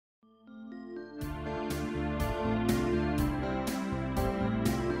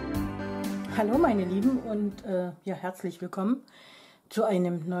Hallo meine Lieben und ja, herzlich willkommen zu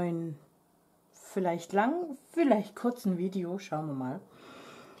einem neuen, vielleicht langen, vielleicht kurzen Video. Schauen wir mal.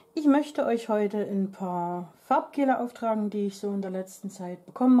 Ich möchte euch heute ein paar Farbgele auftragen, die ich so in der letzten Zeit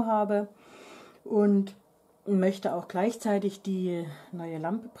bekommen habe, und möchte auch gleichzeitig die neue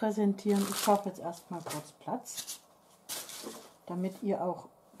Lampe präsentieren. Ich schaffe jetzt erstmal kurz Platz, damit ihr auch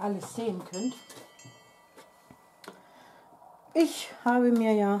alles sehen könnt. Ich habe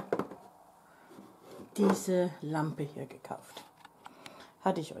mir ja diese Lampe hier gekauft.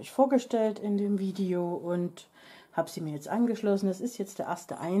 Hatte ich euch vorgestellt in dem Video und habe sie mir jetzt angeschlossen. Das ist jetzt der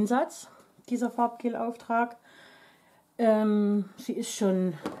erste Einsatz dieser Farbgelauftrag. Sie ist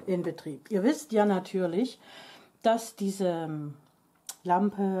schon in Betrieb. Ihr wisst ja natürlich, dass diese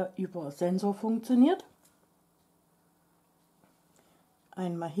Lampe über Sensor funktioniert.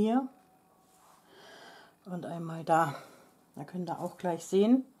 Einmal hier und einmal da. Da könnt ihr auch gleich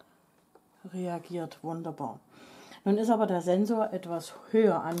sehen, reagiert wunderbar. Nun ist aber der Sensor etwas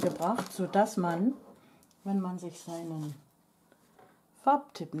höher angebracht, sodass man, wenn man sich seinen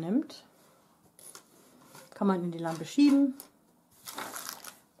Farbtipp nimmt, kann man in die Lampe schieben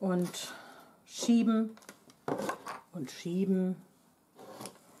und schieben und schieben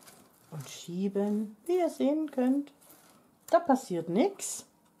und schieben. Wie ihr sehen könnt, da passiert nichts.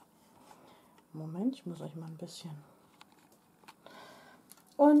 Moment, ich muss euch mal ein bisschen.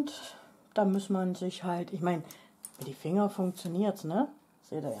 Und da muss man sich halt, ich meine, mit die Finger funktioniert es, ne?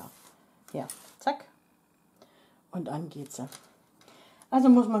 Seht ihr ja. Ja, zack. Und an geht sie. Also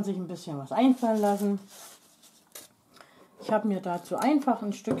muss man sich ein bisschen was einfallen lassen. Ich habe mir dazu einfach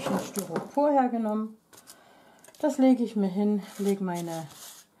ein Stückchen Styropor hergenommen. Das lege ich mir hin, lege meine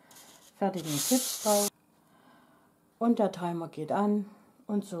fertigen Tipps drauf. Und der Timer geht an.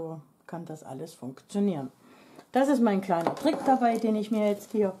 Und so kann das alles funktionieren. Das ist mein kleiner Trick dabei, den ich mir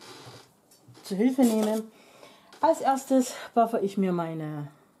jetzt hier zu Hilfe nehme. Als erstes buffe ich mir meine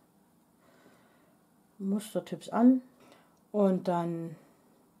Mustertipps an und dann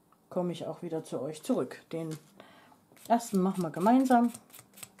komme ich auch wieder zu euch zurück. Den ersten machen wir gemeinsam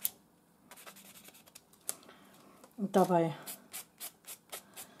und dabei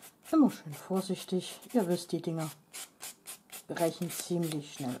immer schön vorsichtig. Ihr wisst, die Dinger brechen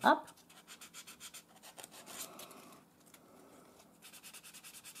ziemlich schnell ab.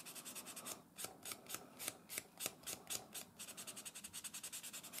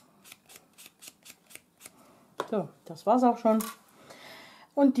 So, das war's auch schon.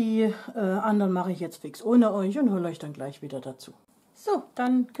 Und die anderen mache ich jetzt fix ohne euch und hole euch dann gleich wieder dazu. So,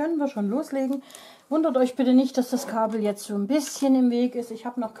 dann können wir schon loslegen. Wundert euch bitte nicht, dass das Kabel jetzt so ein bisschen im Weg ist. Ich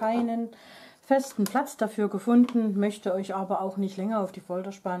habe noch keinen festen Platz dafür gefunden, möchte euch aber auch nicht länger auf die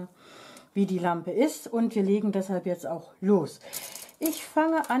Folter spannen, wie die Lampe ist. Und wir legen deshalb jetzt auch los. Ich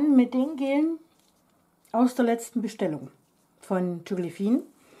fange an mit den Gelen aus der letzten Bestellung von Gele.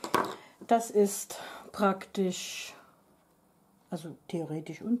 Das ist praktisch, also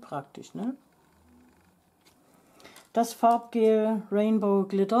theoretisch und praktisch, ne? Das Farbgel Rainbow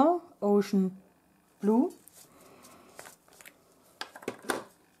Glitter Ocean Blue.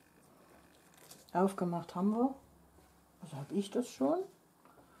 Aufgemacht haben wir. Also habe ich das schon,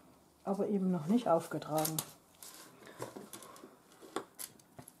 aber eben noch nicht aufgetragen.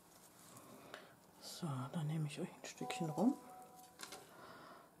 So, dann nehme ich euch ein Stückchen rum,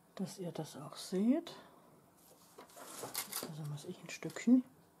 dass ihr das auch seht. Also muss ich ein Stückchen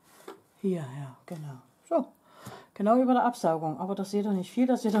hierher, genau. So, genau über der Absaugung. Aber das seht ihr nicht viel,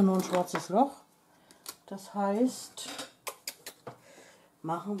 das seht ihr nur ein schwarzes Loch. Das heißt,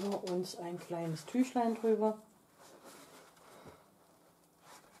 machen wir uns ein kleines Tüchlein drüber.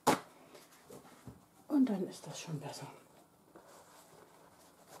 Und dann ist das schon besser.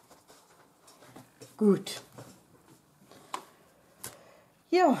 Gut.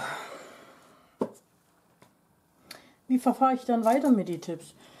 Ja. Wie verfahre ich dann weiter mit den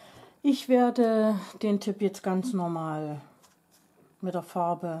Tipps? Ich werde den Tipp jetzt ganz normal mit der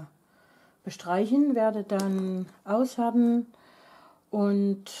Farbe bestreichen, werde dann aushärten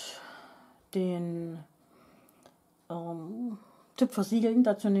und den Tipp versiegeln.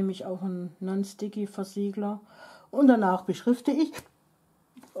 Dazu nehme ich auch einen Non-Sticky Versiegler und danach beschrifte ich,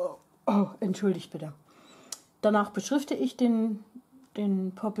 entschuldigt bitte, danach beschrifte ich den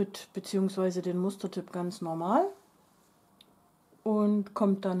Poppet bzw. den Mustertipp ganz normal. Und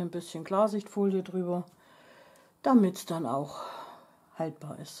kommt dann ein bisschen Klarsichtfolie drüber, damit es dann auch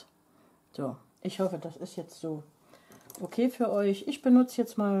haltbar ist. So, ich hoffe, das ist jetzt so okay für euch. Ich benutze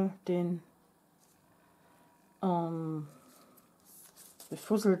jetzt mal den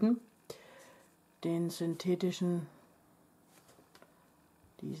befusselten, den synthetischen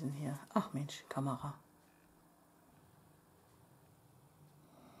Diesen hier. Ach Mensch, Kamera.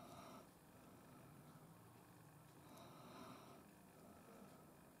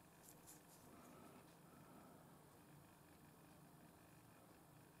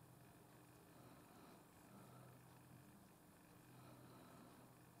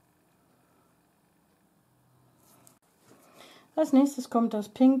 Als nächstes kommt das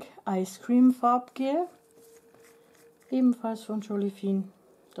Pink Ice Cream Farbgel, ebenfalls von Jolie.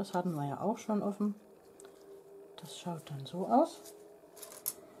 Das hatten wir ja auch schon offen. Das schaut dann so aus.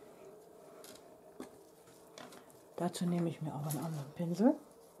 Dazu nehme ich mir aber einen anderen Pinsel.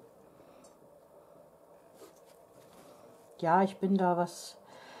 Ja, ich bin da, was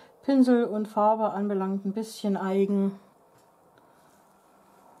Pinsel und Farbe anbelangt, ein bisschen eigen.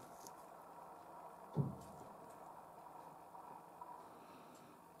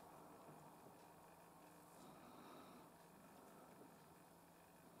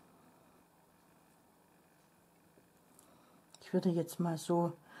 Ich würde jetzt mal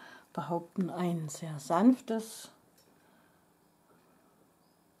so behaupten, ein sehr sanftes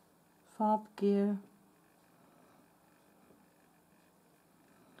Farbgel.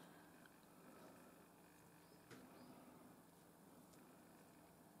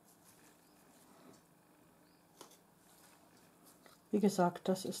 Wie gesagt,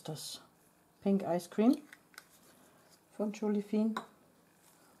 das ist das Pink Ice Cream von Jolie.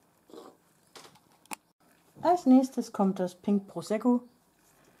 Als nächstes kommt das Pink Prosecco.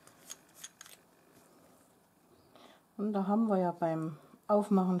 Und da haben wir ja beim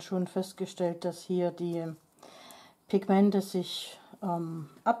Aufmachen schon festgestellt, dass hier die Pigmente sich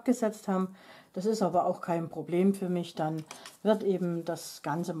abgesetzt haben. Das ist aber auch kein Problem für mich. Dann wird eben das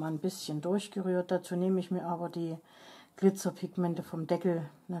Ganze mal ein bisschen durchgerührt. Dazu nehme ich mir aber die Glitzerpigmente vom Deckel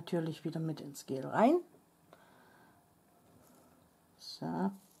natürlich wieder mit ins Gel rein.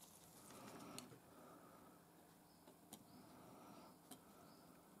 So.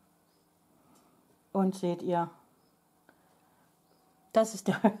 Und seht ihr, das ist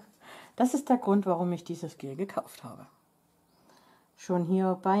der Grund, warum ich dieses Gel gekauft habe. Schon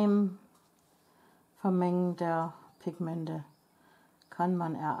hier beim Vermengen der Pigmente kann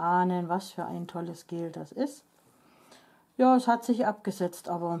man erahnen, was für ein tolles Gel das ist. Ja, es hat sich abgesetzt,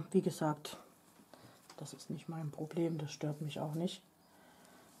 aber wie gesagt, das ist nicht mein Problem, das stört mich auch nicht.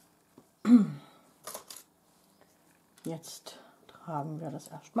 Jetzt tragen wir das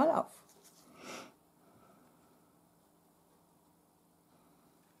erstmal auf.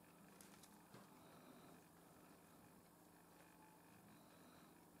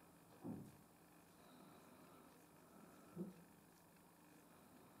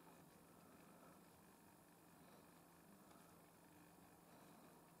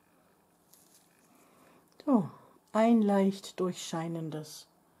 So, ein leicht durchscheinendes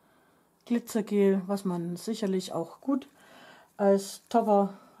Glitzergel, was man sicherlich auch gut als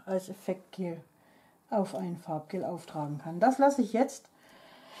Topper, als Effektgel auf ein Farbgel auftragen kann. Das lasse ich jetzt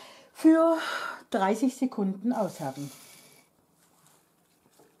für 30 Sekunden aushärten.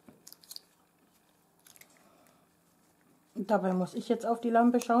 Dabei muss ich jetzt auf die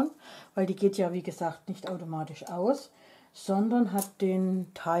Lampe schauen, weil die geht ja wie gesagt nicht automatisch aus, sondern hat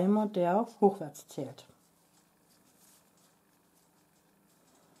den Timer, der hochwärts zählt.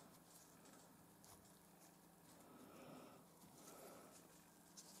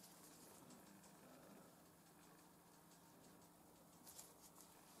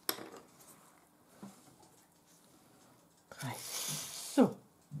 So,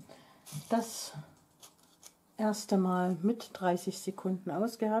 das erste Mal mit 30 Sekunden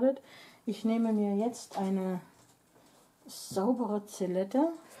ausgehärtet. Ich nehme mir jetzt eine saubere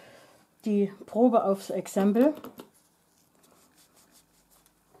Zillette, die Probe aufs Exempel.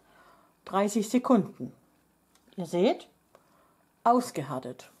 30 Sekunden. Ihr seht,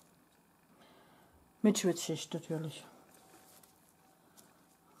 ausgehärtet. Mit Schwitzschicht natürlich.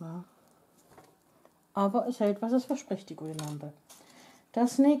 Ja. Aber es hält, was es verspricht, die gute Lampe.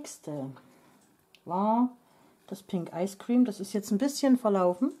 Das nächste war das Pink Ice Cream. Das ist jetzt ein bisschen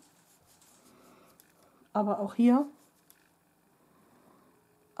verlaufen. Aber auch hier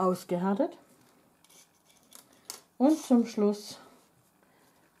ausgehärtet. Und zum Schluss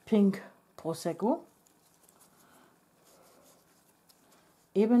Pink Prosecco.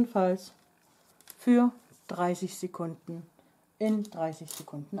 Ebenfalls für 30 Sekunden in 30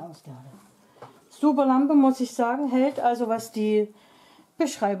 Sekunden ausgehärtet. Super Lampe, muss ich sagen, hält also, was die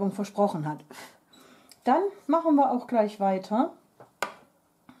Beschreibung versprochen hat. Dann machen wir auch gleich weiter.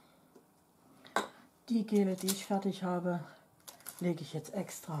 Die Gele, die ich fertig habe, lege ich jetzt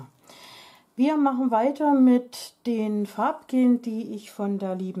extra Wir machen weiter mit den Farbgelen, die ich von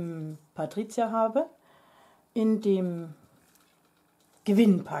der lieben Patricia habe, in dem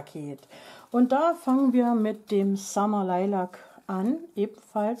Gewinnpaket. Und da fangen wir mit dem Summer Lilac an,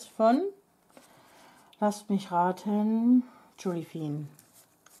 ebenfalls von, lasst mich raten, Josephine.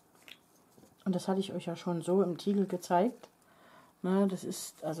 Und das hatte ich euch ja schon so im Titel gezeigt. Na, das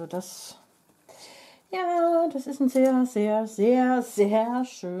ist, also das, ja, das ist ein sehr, sehr, sehr, sehr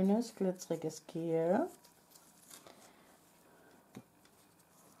schönes, glitzeriges Gel.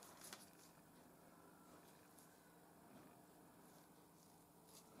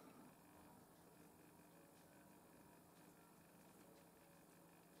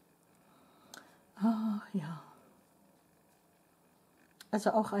 Ah, ja.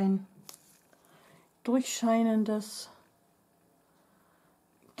 Also auch ein durchscheinendes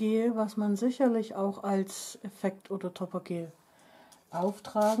Gel, was man sicherlich auch als Effekt- oder Toppergel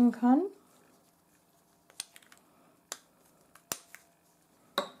auftragen kann.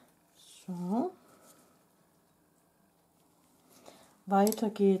 So. Weiter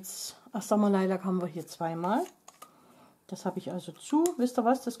geht's. Ach, Summer Lilac haben wir hier zweimal. Das habe ich also zu. Wisst ihr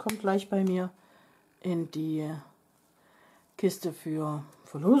was? Das kommt gleich bei mir in die Kiste für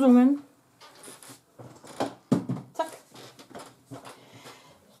Verlosungen. Zack.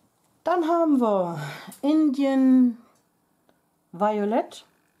 Dann haben wir Indian Violet.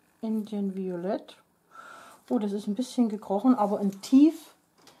 Indian Violet. Oh, das ist ein bisschen gekrochen, aber ein tief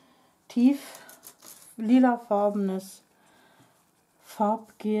lilafarbenes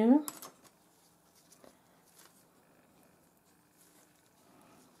Farbgel.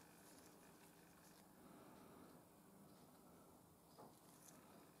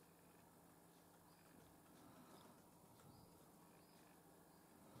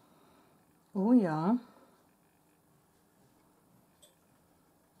 Oh ja.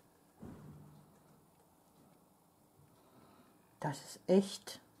 Das ist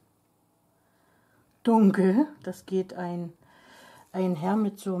echt dunkel. Das geht einher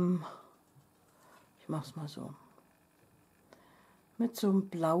mit so einem, ich mach's mal so, mit so einem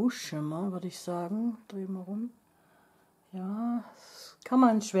Blauschimmer, würde ich sagen. Drehen wir rum. Ja, das kann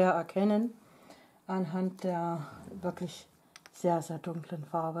man schwer erkennen anhand der wirklich sehr, sehr dunklen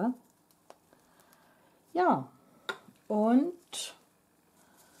Farbe. Ja, und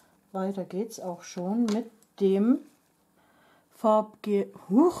weiter geht's auch schon mit dem Farbgel.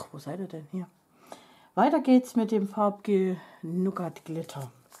 Huch, wo seid ihr denn hier? Weiter geht's mit dem Farbgel Nougat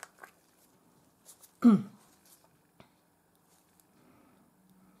Glitter.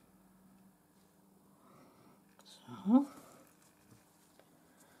 So.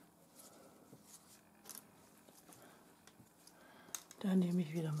 Dann nehme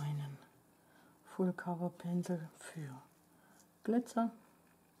ich wieder meinen Full Cover Pinsel für Glitzer.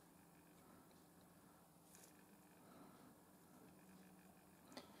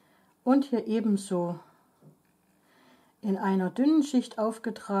 Und hier ebenso in einer dünnen Schicht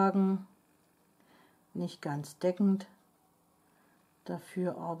aufgetragen, nicht ganz deckend,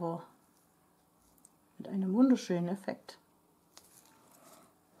 dafür aber mit einem wunderschönen Effekt.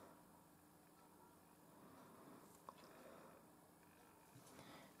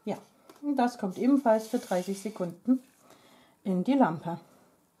 Ja, und das kommt ebenfalls für 30 Sekunden in die Lampe.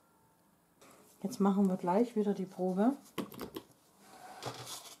 Jetzt machen wir gleich wieder die Probe.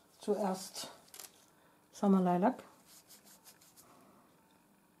 Zuerst Summer Lilac.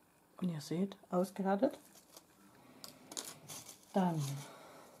 Und ihr seht, ausgehärtet. Dann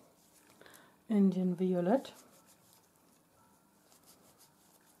Indian Violet.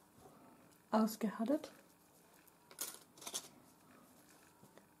 Ausgehärtet.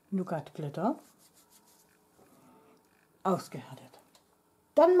 Nougat Glitter. Ausgehärtet.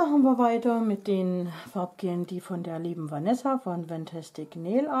 Dann machen wir weiter mit den Farbgelen, die von der lieben Vanessa von Vantastic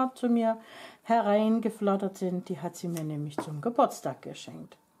Nailart zu mir hereingeflattert sind. Die hat sie mir nämlich zum Geburtstag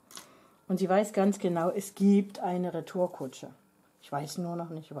geschenkt. Und sie weiß ganz genau, es gibt eine Retourkutsche. Ich weiß nur noch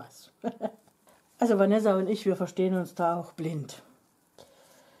nicht was. Also Vanessa und ich, wir verstehen uns da auch blind.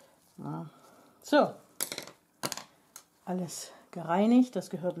 Ja. So, alles gereinigt, das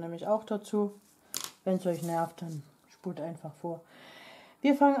gehört nämlich auch dazu. Wenn es euch nervt, dann spult einfach vor.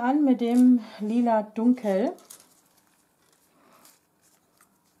 Wir fangen an mit dem Lila Dunkel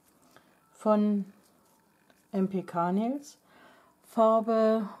von MPK Nails.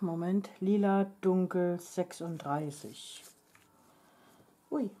 Farbe, Moment, Lila Dunkel 36.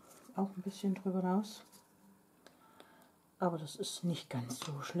 Ui, auch ein bisschen drüber hinaus. Aber das ist nicht ganz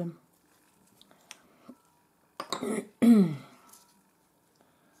so schlimm.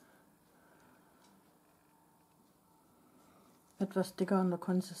 Etwas dicker in der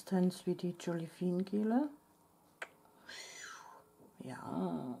Konsistenz wie die Gele.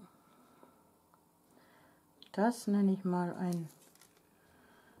 Ja, das nenne ich mal ein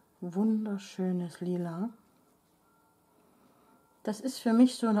wunderschönes Lila. Das ist für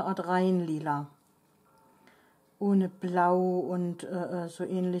mich so eine Art Reinlila. Ohne Blau und so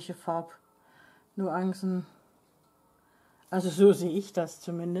ähnliche Farbnuancen. Also so sehe ich das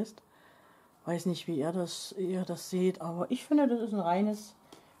zumindest. Weiß nicht, wie ihr das seht, aber ich finde, das ist ein reines,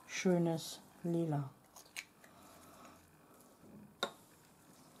 schönes Lila.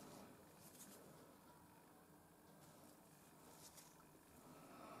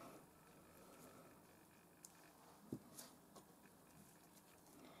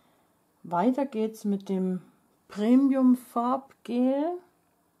 Weiter geht's mit dem Premium Farbgel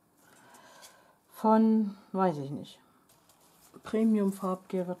von, weiß ich nicht. Premium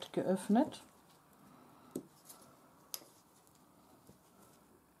Farbgel wird geöffnet.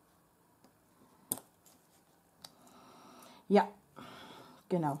 Ja,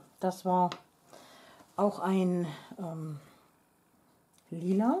 genau. Das war auch ein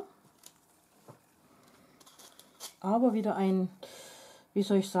Lila. Aber wieder ein, wie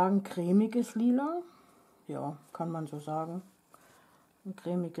soll ich sagen, cremiges Lila. Ja, kann man so sagen. Ein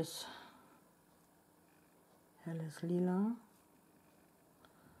cremiges, helles Lila.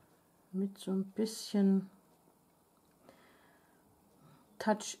 Mit so ein bisschen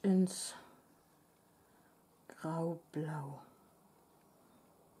Touch ins Graublau.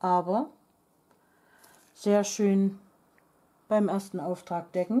 Aber sehr schön beim ersten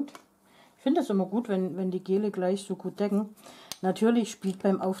Auftrag deckend. Ich finde es immer gut, wenn die Gele gleich so gut decken. Natürlich spielt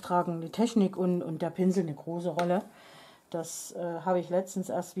beim Auftragen die Technik und der Pinsel eine große Rolle. Das habe ich letztens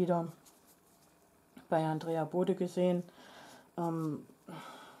erst wieder bei Andrea Bode gesehen. Und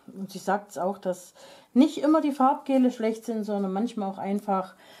sie sagt es auch, dass nicht immer die Farbgele schlecht sind, sondern manchmal auch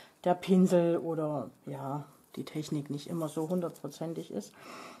einfach der Pinsel oder ja, die Technik nicht immer so hundertprozentig ist.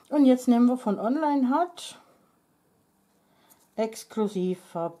 Und jetzt nehmen wir von Aushärten exklusiv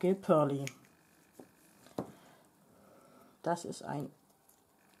Farbgel Pearly. Das ist ein,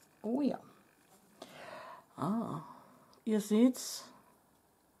 oh ja, ihr seht's,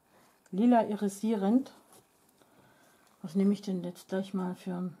 lila irisierend. Was nehme ich denn jetzt gleich mal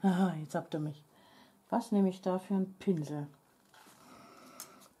für ein, jetzt habt ihr mich. Was nehme ich da für einen Pinsel?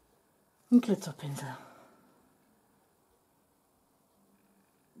 Ein Glitzerpinsel.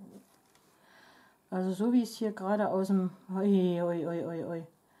 Also so wie ich es hier gerade aus dem,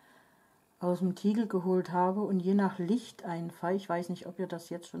 aus dem Tiegel geholt habe und je nach Lichteinfall, ich weiß nicht, ob ihr das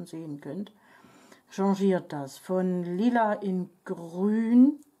jetzt schon sehen könnt, changiert das von lila in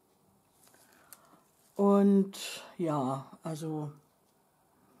grün. Und ja, also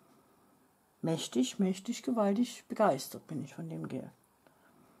mächtig, gewaltig begeistert bin ich von dem Gel.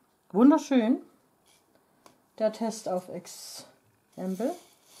 Wunderschön. Der Test auf Exempel.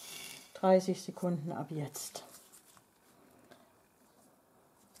 30 Sekunden ab jetzt.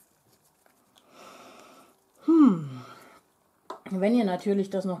 Wenn ihr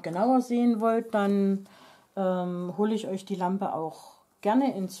natürlich das noch genauer sehen wollt, dann hole ich euch die Lampe auch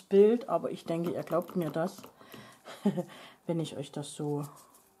gerne ins Bild, aber ich denke, ihr glaubt mir das, wenn ich euch das so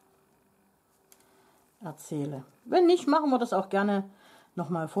erzähle. Wenn nicht, machen wir das auch gerne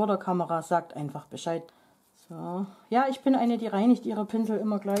nochmal vor der Kamera, sagt einfach Bescheid. So. Ja, ich bin eine, die reinigt ihre Pinsel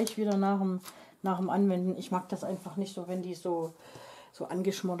immer gleich wieder nach dem Anwenden. Ich mag das einfach nicht so, wenn die so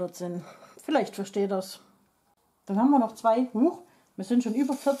angeschmoddert sind. Vielleicht versteht das. Dann haben wir noch zwei. Wir sind schon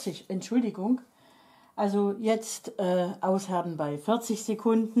über 40, Entschuldigung. Also jetzt Aushärten bei 40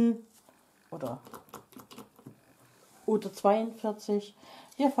 Sekunden oder 42.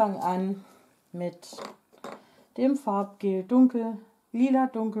 Wir fangen an mit dem Farbgel Dunkel, Lila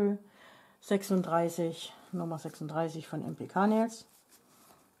Dunkel 36, Nummer 36 von MPK Nails.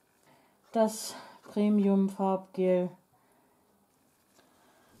 Das Premium Farbgel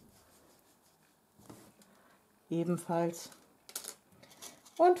ebenfalls.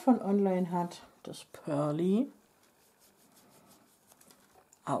 Und von Aushärten das Pearly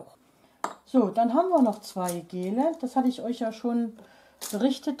auch. So, dann haben wir noch zwei Gele. Das hatte ich euch ja schon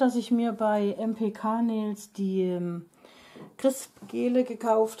berichtet, dass ich mir bei MPK Nails die Crisp-Gele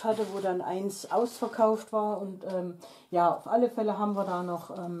gekauft hatte, wo dann eins ausverkauft war. Und ja, auf alle Fälle haben wir da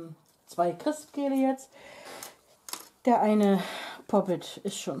noch zwei Crisp-Gele jetzt. Der eine Poppet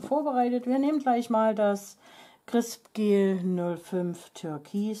ist schon vorbereitet. Wir nehmen gleich mal das Crisp-Gel 05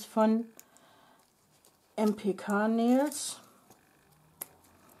 Türkis von MPK Nails.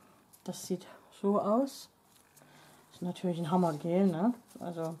 Das sieht so aus. Ist natürlich ein Hammergel, ne?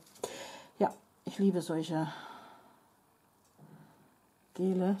 Also ja, ich liebe solche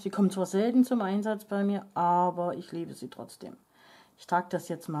Gele. Sie kommt zwar selten zum Einsatz bei mir, aber ich liebe sie trotzdem. Ich trage das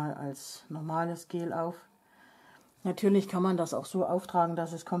jetzt mal als normales Gel auf. Natürlich kann man das auch so auftragen,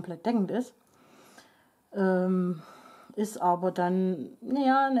 dass es komplett deckend ist. Ist aber dann,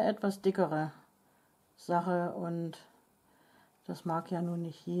 ja, eine etwas dickere Sache und das mag ja nun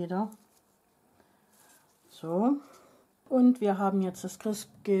nicht jeder. So, und wir haben jetzt das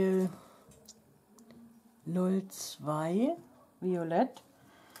Crisp Gel 02 Violett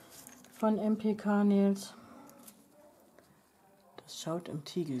von MPK Nails. Das schaut im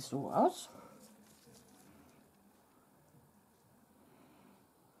Tiegel so aus.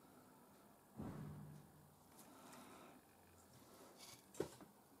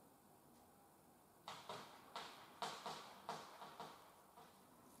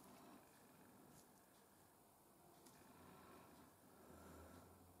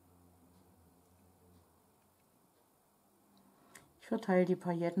 Ich verteile die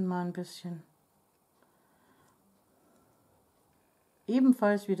Pailletten mal ein bisschen.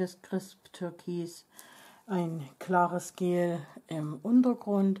 Ebenfalls wie das Crisp Türkis ein klares Gel im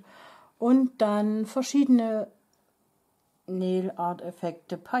Untergrund und dann verschiedene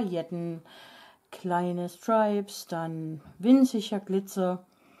Nailart-Effekte, Pailletten, kleine Stripes, dann winziger Glitzer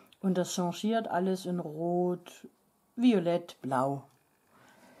und das changiert alles in Rot, Violett, Blau.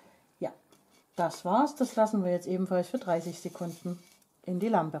 Ja, das war's. Das lassen wir jetzt ebenfalls für 30 Sekunden in die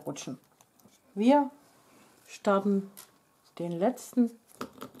Lampe rutschen. Wir starten den letzten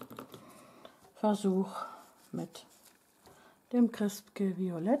Versuch mit dem Crisp Gel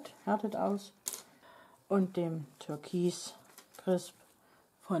Violett, härtet aus, und dem Türkis Crisp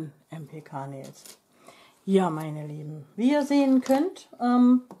von MPK Nails. Ja, meine Lieben, wie ihr sehen könnt,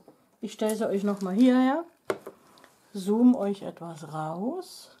 ich stelle sie euch noch mal hierher, zoome euch etwas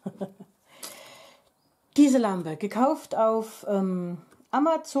raus. Diese Lampe gekauft auf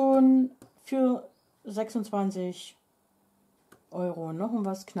Amazon für 26 Euro, noch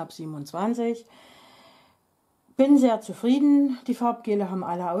was, knapp 27. Bin sehr zufrieden. Die Farbgele haben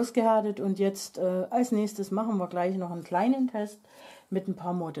alle ausgehärtet und jetzt als nächstes machen wir gleich noch einen kleinen Test mit ein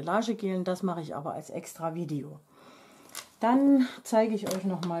paar Modellagegelen. Das mache ich aber als extra Video. Dann zeige ich euch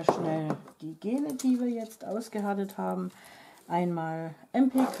noch mal schnell die Gele, die wir jetzt ausgehärtet haben. Einmal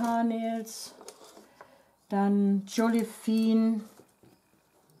MPK Nails, dann Jolifine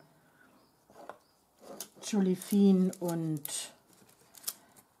und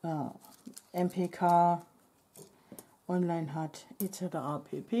MPK online hat etc.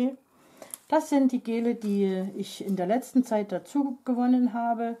 pp. Das sind die Gele, die ich in der letzten Zeit dazu gewonnen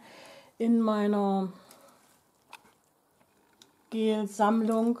habe in meiner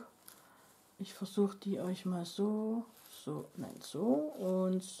Gel-Sammlung. Ich versuche die euch mal so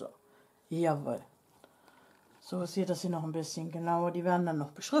und so. Jawohl. So sieht das hier noch ein bisschen genauer. Die werden dann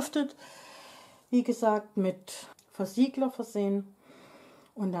noch beschriftet. Wie gesagt, mit Versiegler versehen.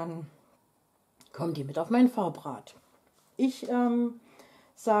 Und dann kommen die mit auf mein Farbrad. Ich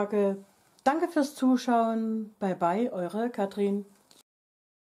sage danke fürs Zuschauen. Bye bye, eure Katrin.